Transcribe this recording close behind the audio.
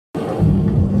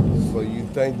you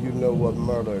think you know what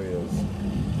murder is?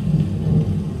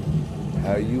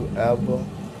 Have you ever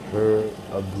heard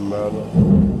of the murder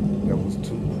that was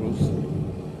too gruesome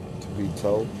to be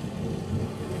told?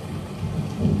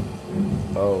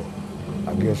 Oh,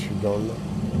 I guess you don't know.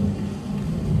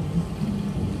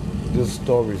 This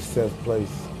story takes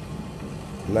place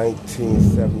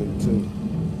 1972,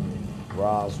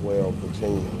 Roswell,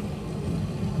 Virginia.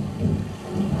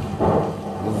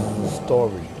 This is a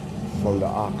story from the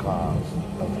archives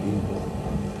of evil.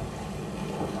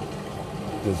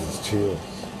 This is Chillz.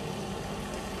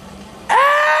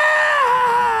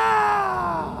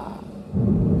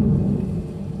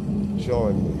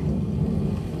 Join me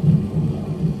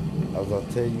as I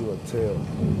tell you a tale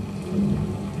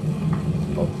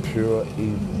of pure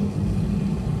evil,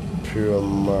 pure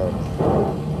murder,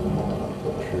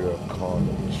 pure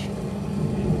carnage.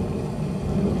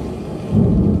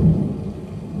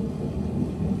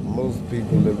 Most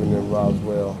people living in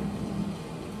Roswell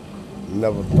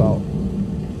never thought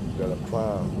that a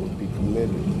crime would be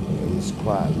committed in this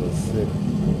quiet little city.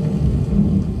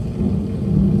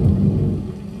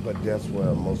 But that's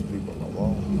where most people are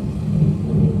wrong.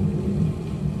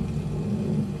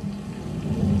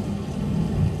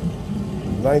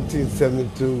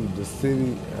 1972, the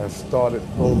city has started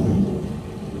booming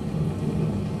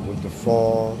with the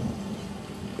farm,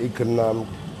 economic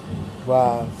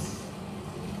rise,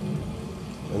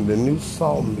 and the new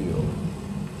sawmill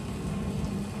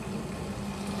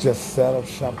just set up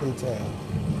shop in town.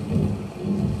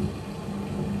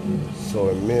 So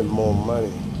it meant more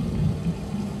money,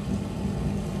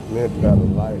 meant better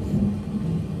life,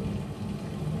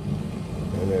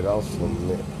 and it also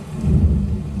meant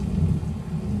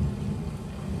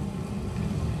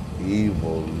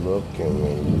evil looking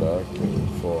and lurking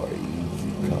for an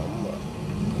easy come up.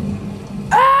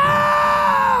 Ah!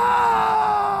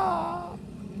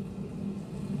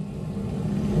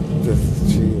 This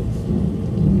is Chillz.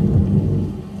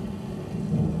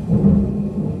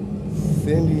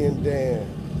 Cindy and Dan,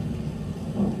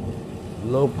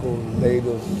 local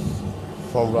natives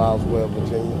from Roswell,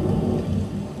 Virginia,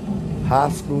 high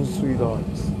school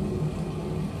sweethearts.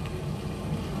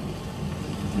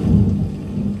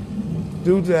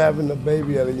 Due to having a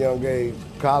baby at a young age,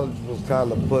 college was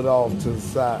kind of put off to the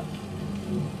side.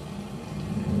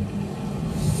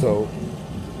 So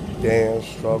Dan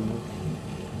struggled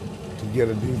to get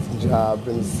a decent job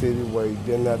in the city where he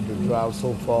didn't have to drive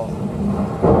so far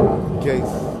in case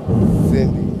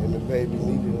Cindy and the baby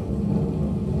needed him.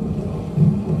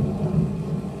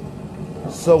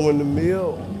 So when the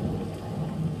mill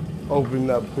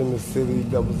opened up in the city,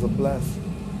 that was a blessing.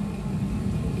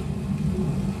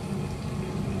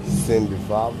 Cindy's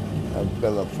father has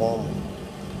been a farmer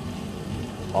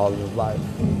all his life.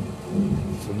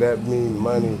 So that means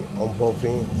money on both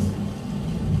ends.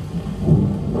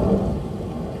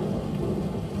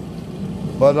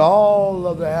 But all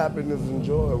of the happiness and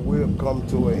joy will come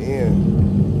to an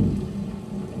end.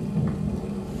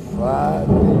 Friday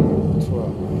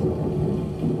 12th,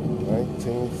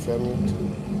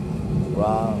 1972,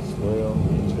 Roswell,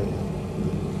 Virginia.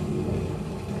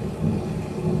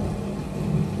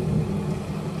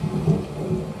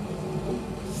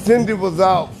 Cindy was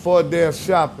out for a day of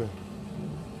shopping.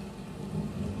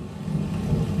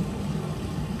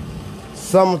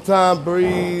 Summertime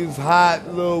breeze, hot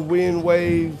little wind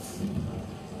waves.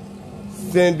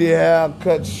 Cindy hair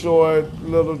cut short,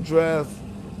 little dress.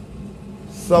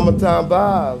 Summertime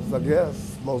vibes, I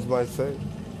guess, most might say.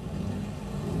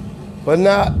 But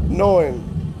not knowing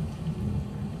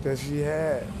that she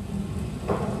had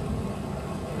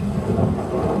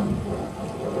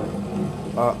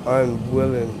an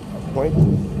unwilling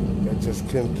acquaintance that just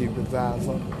couldn't keep his eyes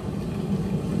on her.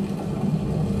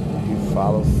 He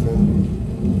followed Cindy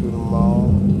through the mall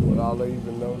without her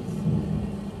even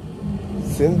noticing.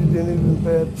 Cindy didn't even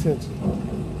pay attention.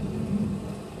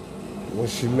 When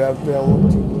she left there, I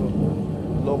went to the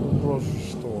local grocery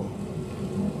store.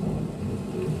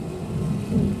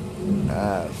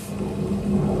 As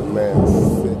the man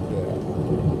sat there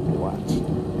watching.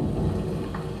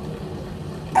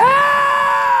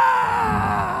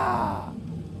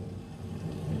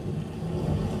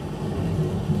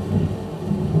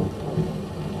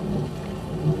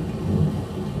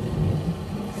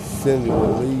 Cindy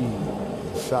would leave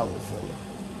the shopping center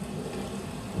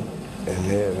and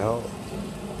head home.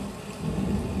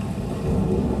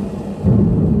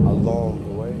 Along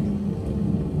the way,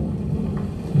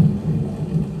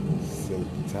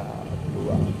 Cindy tired blew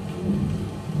out.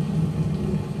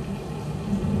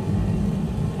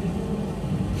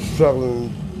 Struggling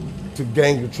to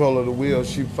gain control of the wheel,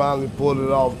 she finally pulled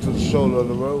it off to the shoulder of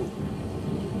the road.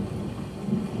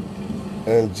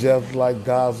 And just like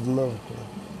God's miracle,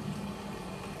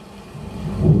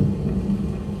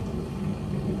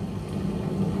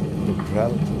 the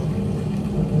predator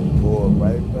pulled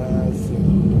right behind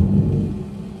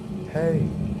Cindy. Hey,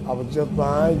 I was just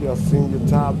behind you. I seen your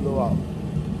tire blow out.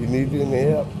 You need any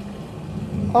help?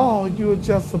 Oh, you're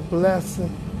just a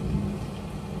blessing.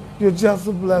 You're just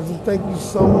a blessing. Thank you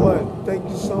so much. Thank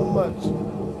you so much.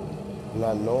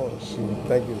 Not knowing she was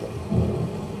thanking him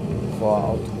for our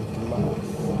ultimate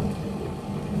demise.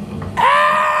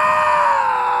 Ah!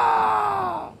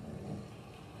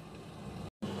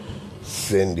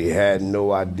 Cindy had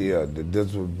no idea that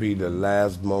this would be the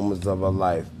last moments of her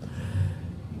life.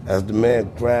 As the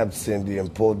man grabbed Cindy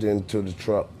and pulled her into the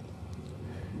truck,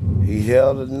 he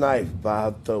held a knife by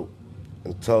her throat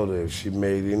and told her if she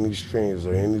made any screams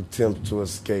or any attempts to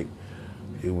escape,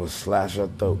 he would slash her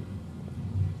throat.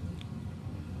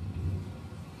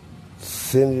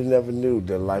 Cindy never knew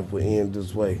that life would end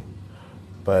this way,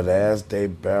 but as they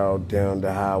barreled down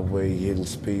the highway hitting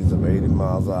speeds of 80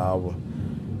 miles an hour,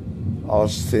 all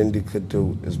Cindy could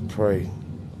do is pray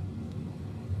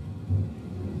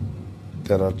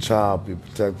that her child be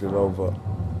protected over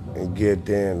and get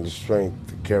Dan the strength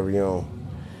to carry on,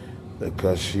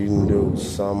 because she knew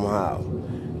somehow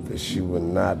that she would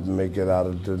not make it out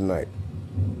of the night.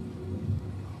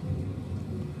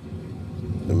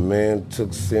 The man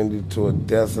took Cindy to a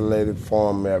desolated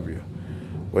farm area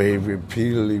where he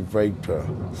repeatedly raped her,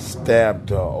 stabbed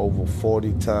her over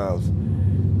 40 times.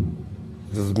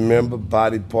 Dismembered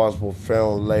body parts were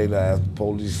found later as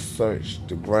police searched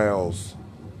the grounds.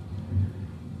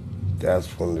 That's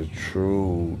when the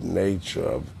true nature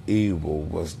of evil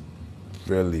was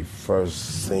really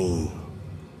first seen.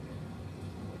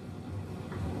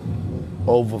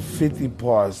 Over 50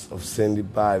 parts of Cindy's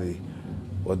body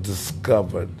were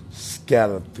discovered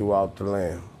scattered throughout the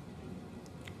land.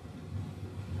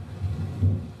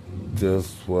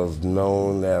 This was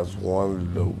known as one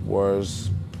of the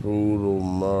worst brutal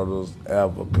murders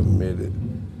ever committed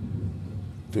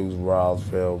through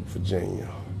Roswell, Virginia.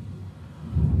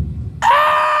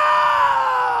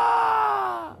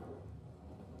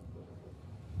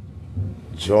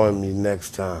 Join me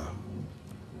next time.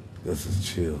 This is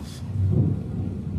Chillz.